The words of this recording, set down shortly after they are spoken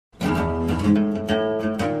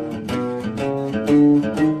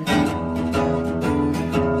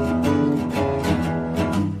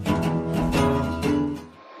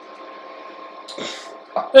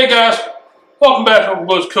Hey guys, welcome back to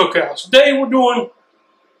Buzz Cookhouse. Today we're doing,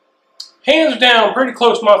 hands down, pretty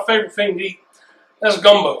close to my favorite thing to eat. That's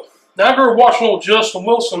gumbo. Now I grew up watching old Justin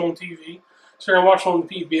Wilson on TV, sitting there watching on the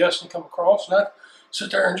PBS and come across, and I sit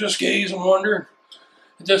there and just gaze and wonder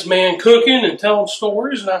at this man cooking and telling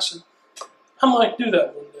stories, and I said, I might do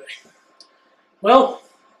that one day. Well,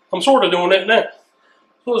 I'm sort of doing that now.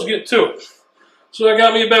 So let's get to it. So I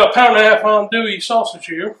got me about 1.5 pounds Andouille sausage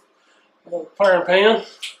here. Frying pan.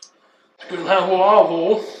 Gonna have a little olive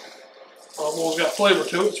oil. Olive oil's got flavor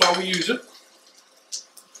to it, so we use it.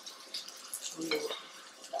 So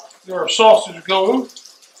get our sausage going.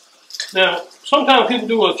 Now, sometimes people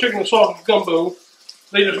do a chicken and sausage gumbo.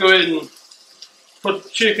 They just go ahead and put the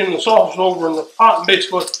chicken and the sausage over in the pot and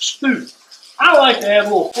basically let it stew. I like to add a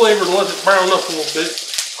little flavor and let it brown up a little bit.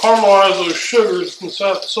 Caramelize those sugars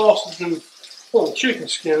inside the sausage and the chicken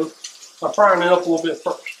skin by frying it up a little bit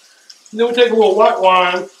first. And then we take a little white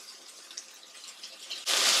wine,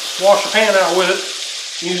 wash the pan out with it,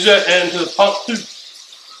 and use that to add into the pot too.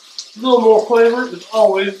 A little more flavor is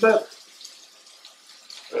always better.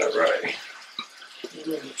 Alright.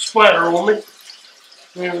 Splatter on me.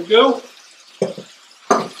 There we go.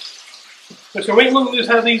 So we ain't looking to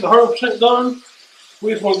just have these 100% done.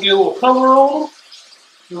 We just want to get a little color on them.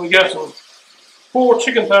 And we got some 4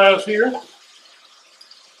 chicken thighs here.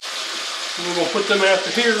 And we're going to put them after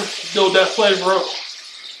here to build that flavor up.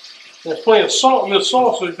 There's plenty of salt in this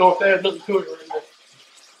sauce, so you don't have to add nothing to it right now.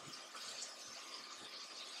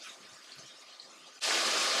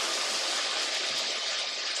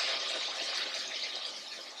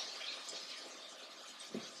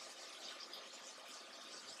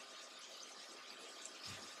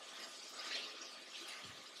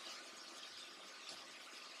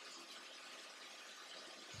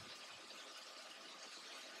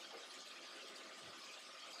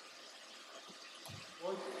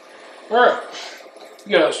 Alright,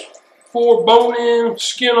 you guys, 4 bone-in,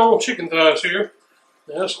 skin-on chicken thighs here.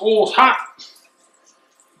 Now this oil's hot.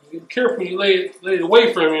 Be careful when you lay it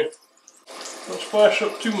away from you. Don't splash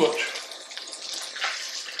up too much.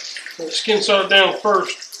 Let the skin side down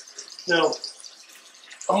first. Now,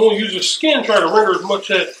 I'm going to use the skin, try to render as much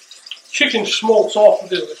of that chicken smokes off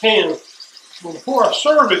of it as I can. But before I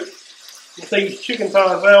serve it, I'll take these chicken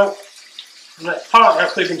thighs out in that pot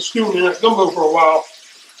after they've been stewing in that gumbo for a while.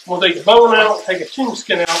 I'm going to take the bone out, take the chicken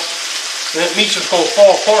skin out, and that meat's just going to fall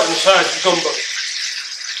apart inside the gumbo.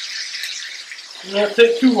 It doesn't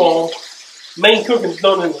take too long. Main cooking's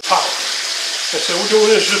done in the pot. Like I said, we're doing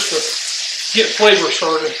this just to get flavor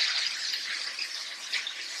started.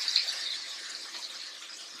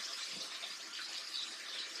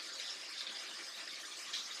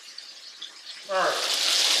 Alright,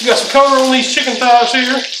 we got some color on these chicken thighs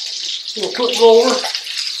here. We'll put more.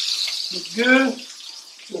 Looks good.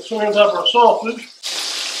 We'll smear on top of our sausage.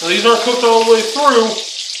 Now these aren't cooked all the way through,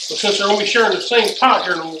 but since they're going to be sharing the same pot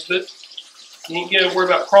here in a little bit, you ain't got to worry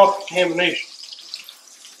about cross-contamination.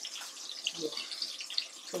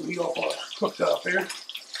 Put me off our cooktop here.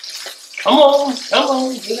 Come on, get out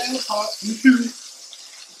of the pot. You too.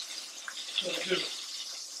 That's good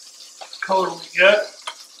color we got.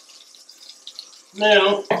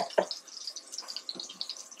 Now,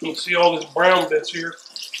 you can see all these brown bits here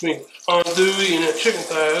between andouille and that chicken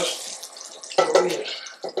thighs. So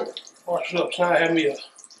wash it up. So now I have me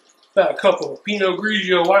about a cup of Pinot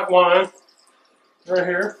Grigio white wine right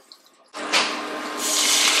here.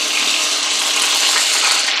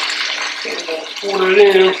 Pour it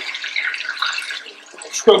in.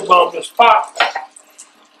 Scrub on this pot.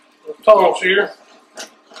 The tongs here.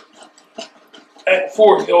 Back and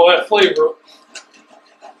forth to get all that flavor up.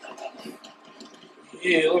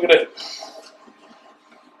 Yeah, look at that.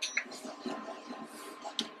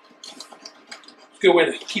 Good way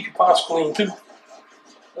to keep your pots clean too.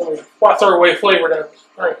 Why throw away flavor down?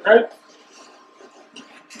 Alright, right?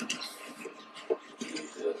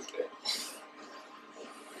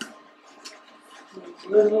 A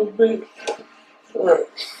little bit. Alright.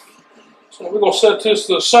 So we're gonna set this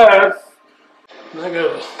to the side. And I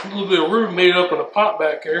got a little bit of roux made up in a pot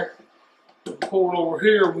back there. So pour it over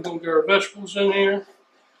here. We're gonna get our vegetables in here.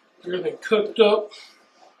 Get everything cooked up.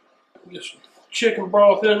 Get some chicken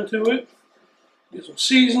broth into it. Get some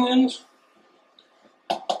seasonings.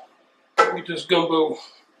 Get this gumbo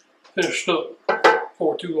finished up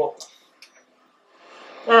before too long.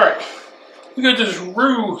 Alright, we got this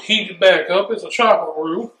roux heated back up. It's a chocolate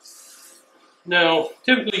roux. Now,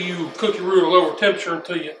 typically you cook your roux at a lower temperature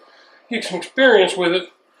until you get some experience with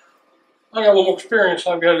it. I got a little more experience,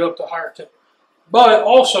 so I've got it up to higher temp. But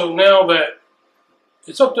also now that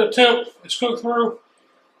it's up to temp, it's cooked through,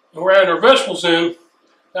 and we're adding our vegetables in,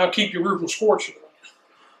 That'll keep your roux from scorching.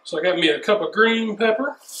 So I got me a cup of green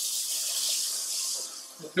pepper.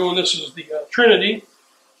 I'm doing this as the Trinity.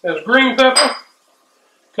 That's green pepper,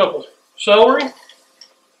 a cup of celery,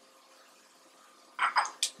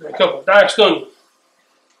 and a cup of diced onion.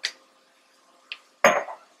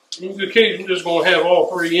 In good case, I'm just going to have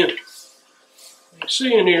all three in it. You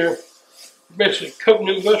see in here, basically coating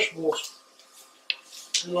them vegetables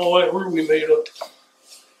and all that roux we made up.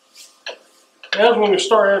 That's when we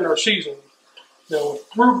start adding our seasoning. Now, with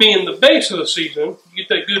roux being the base of the season, you get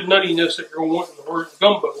that good nuttiness that you're wanting in the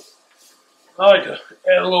gumbo. I like to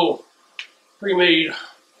add a little pre-made.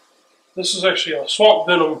 This is actually a swamp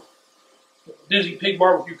venom Dizzy Pig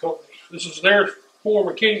Barbecue Company. This is their form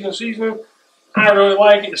of Cajun seasoning. I really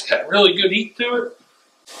like it. It's got really good heat to it.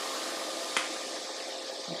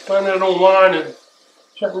 You can find that online in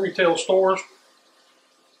certain retail stores.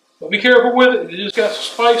 But be careful with it. It just got some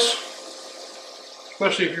spice,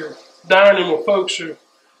 especially if you're dining with folks who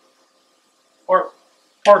aren't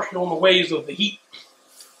partial on the ways of the heat.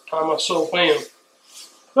 I myself am.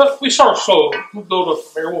 But we start slow. We'll build up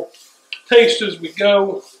from there. We'll taste as we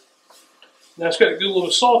go. Now it's got a good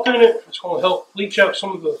little salt in it. It's going to help leach out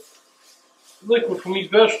some of the liquid from these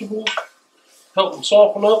vegetables, help them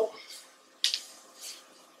soften up.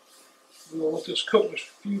 We're going to let this cook just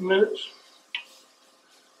a few minutes.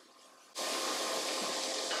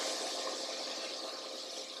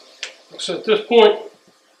 Like I said, at this point,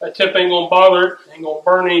 that tip ain't going to bother it, ain't going to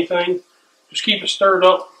burn anything. Just keep it stirred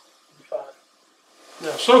up, it'll be fine.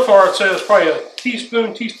 Now, so far, I'd say it's probably a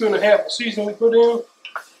teaspoon, teaspoon and a half of seasoning we put in.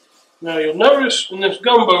 Now, you'll notice in this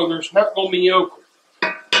gumbo, there's not going to be okra.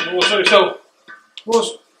 And we'll say, so, well,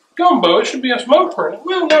 it's gumbo, it should be a smoke print.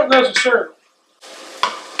 Well, not necessarily.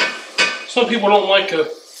 Some people don't like the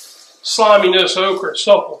sliminess okra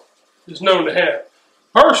itself is known to have.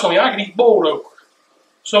 Personally, I can eat boiled okra.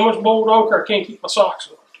 So much boiled okra, I can't keep my socks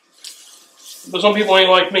on. But some people ain't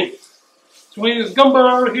like me. So we use gumbo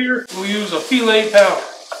over here, and we use a filet powder.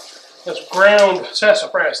 That's ground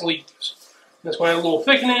sassafras leaves. That's why I have a little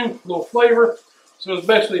thickening, a little flavor. So it's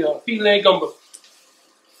basically a filet gumbo.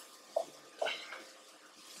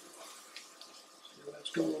 So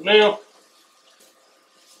that's going on now.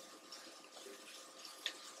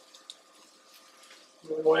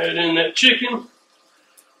 We'll add in that chicken,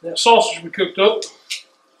 that sausage we cooked up.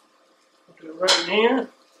 Put that right in here.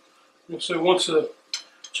 And so once the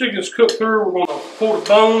chicken's cooked through, we're going to pull the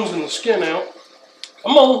bones and the skin out.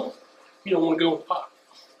 Come on. You don't want to go in the pot.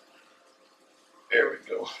 There we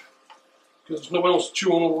go. Because nobody wants to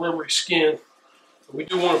chew on the rubbery skin. But we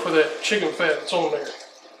do want it for that chicken fat that's on there.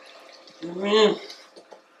 And then,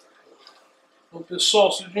 put this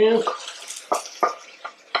sausage in.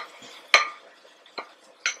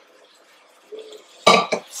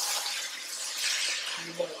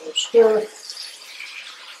 Stir.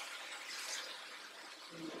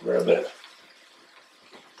 Grab that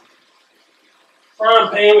frying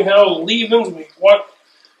pan. We had all the leavings. We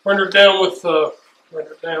rendered down with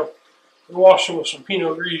we washed them with some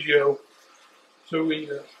Pinot Grigio. So we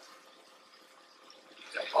got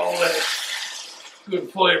all that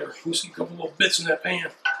good flavor. You see a couple little bits in that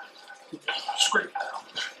pan. Scrape it out.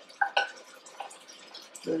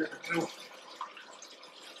 There we go.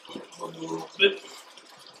 A little bit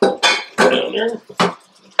down there.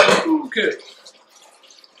 Okay.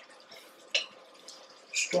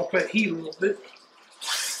 Just drop that heat a little bit.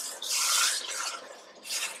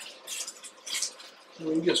 And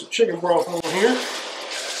we can get some chicken broth on here.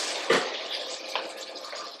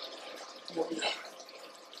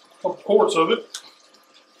 A couple quarts of it.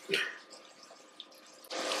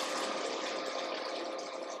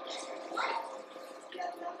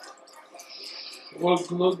 Glug,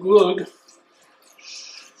 glug, glug.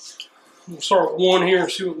 We'll start with one here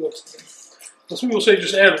and see what it looks like. Now, some people say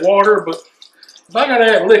just add water, but if I gotta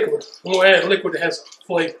add liquid, I'm gonna add liquid that has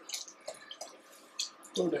flavor.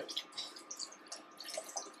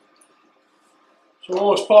 So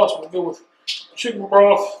always possible to go with chicken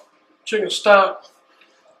broth, chicken stock,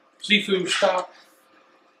 seafood stock,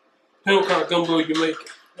 depending on what kind of gumbo you make.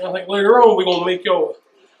 And I think later on we're gonna make y'all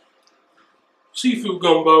a seafood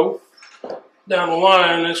gumbo down the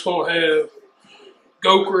line. It's gonna have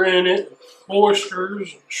gokra in it,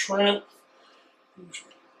 oysters, and shrimp. There's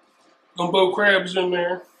gumbo crabs in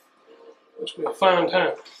there. It's gonna be a fine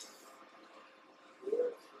time.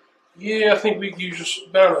 Yeah, I think we could use just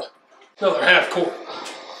about another half quart.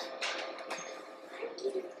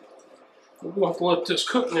 We're going to have to let this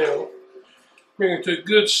cook now. Bring it to a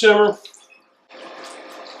good simmer.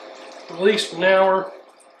 At least an hour.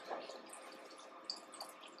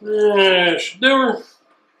 That should do her.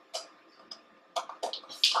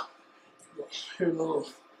 Here's a little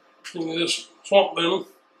thing of this swamp venom.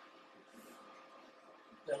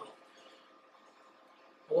 Now,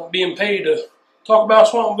 I'm not being paid to talk about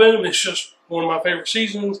swamp venom. It's just one of my favorite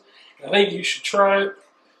seasonings. I think you should try it.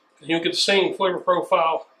 You'll get the same flavor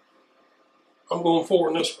profile I'm going for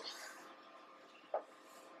in this one.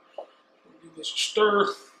 Give this a stir.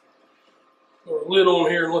 Put a lid on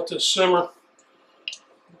here and let this simmer.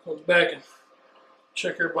 I'll come back and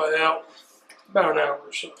check everybody out. About an hour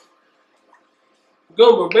or so.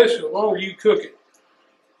 Gumbo, basically, the longer you cook it,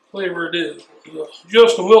 the flavor it is.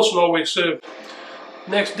 Justin Wilson always said,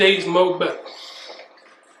 next day's mo better.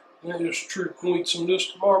 And that is true. I'm going to eat some of this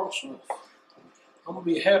tomorrow myself. I'm going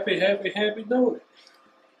to be happy doing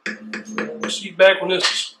it. We'll see you back when this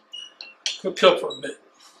is cooked up for a bit.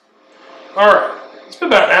 Alright, it's been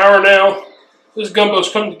about an hour now. This gumbo's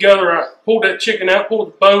come together. I pulled that chicken out, pulled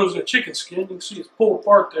the bones and the chicken skin. You can see it's pulled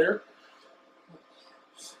apart there.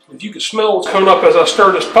 If you could smell what's coming up as I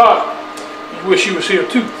stir this pot, you wish you was here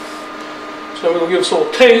too. So we're going to give us a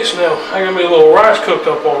little taste. Now, I got me a little rice cooked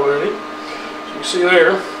up already. So you see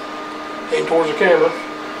there, aimed towards the camera.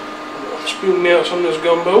 I'm spooning out some of this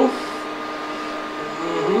gumbo.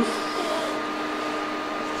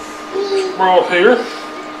 Some broth here.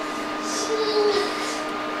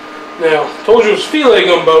 Now, told you it was filet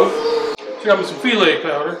gumbo. So I got me some filet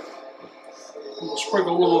powder. I'm going to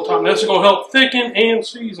sprinkle a little on top. That's going to help thicken and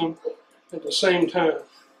season at the same time.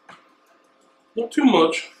 Not too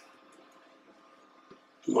much.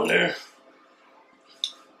 Come on there.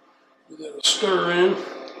 Give that a stir in.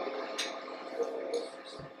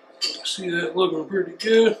 See that looking pretty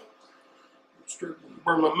good. Start to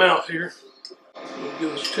burn my mouth here.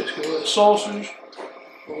 Give us a taste of that sausage.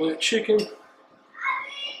 All that chicken.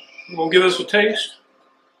 I'm going to give this a taste.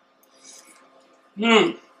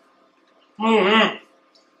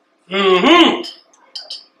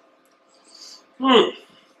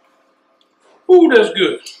 Ooh, that's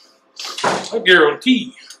good. I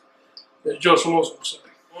guarantee, as Justin Wilson would say.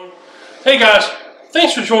 Hey guys,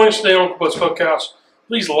 thanks for joining us today on Uncle Bud's Cookhouse.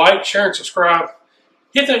 Please like, share, and subscribe.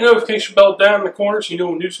 Hit that notification bell down in the corner so you know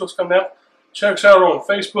when new stuff's coming out. Check us out on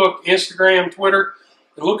Facebook, Instagram, Twitter,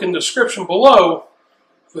 and look in the description below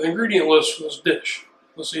for the ingredient list for this dish.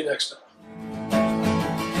 We'll see you next time.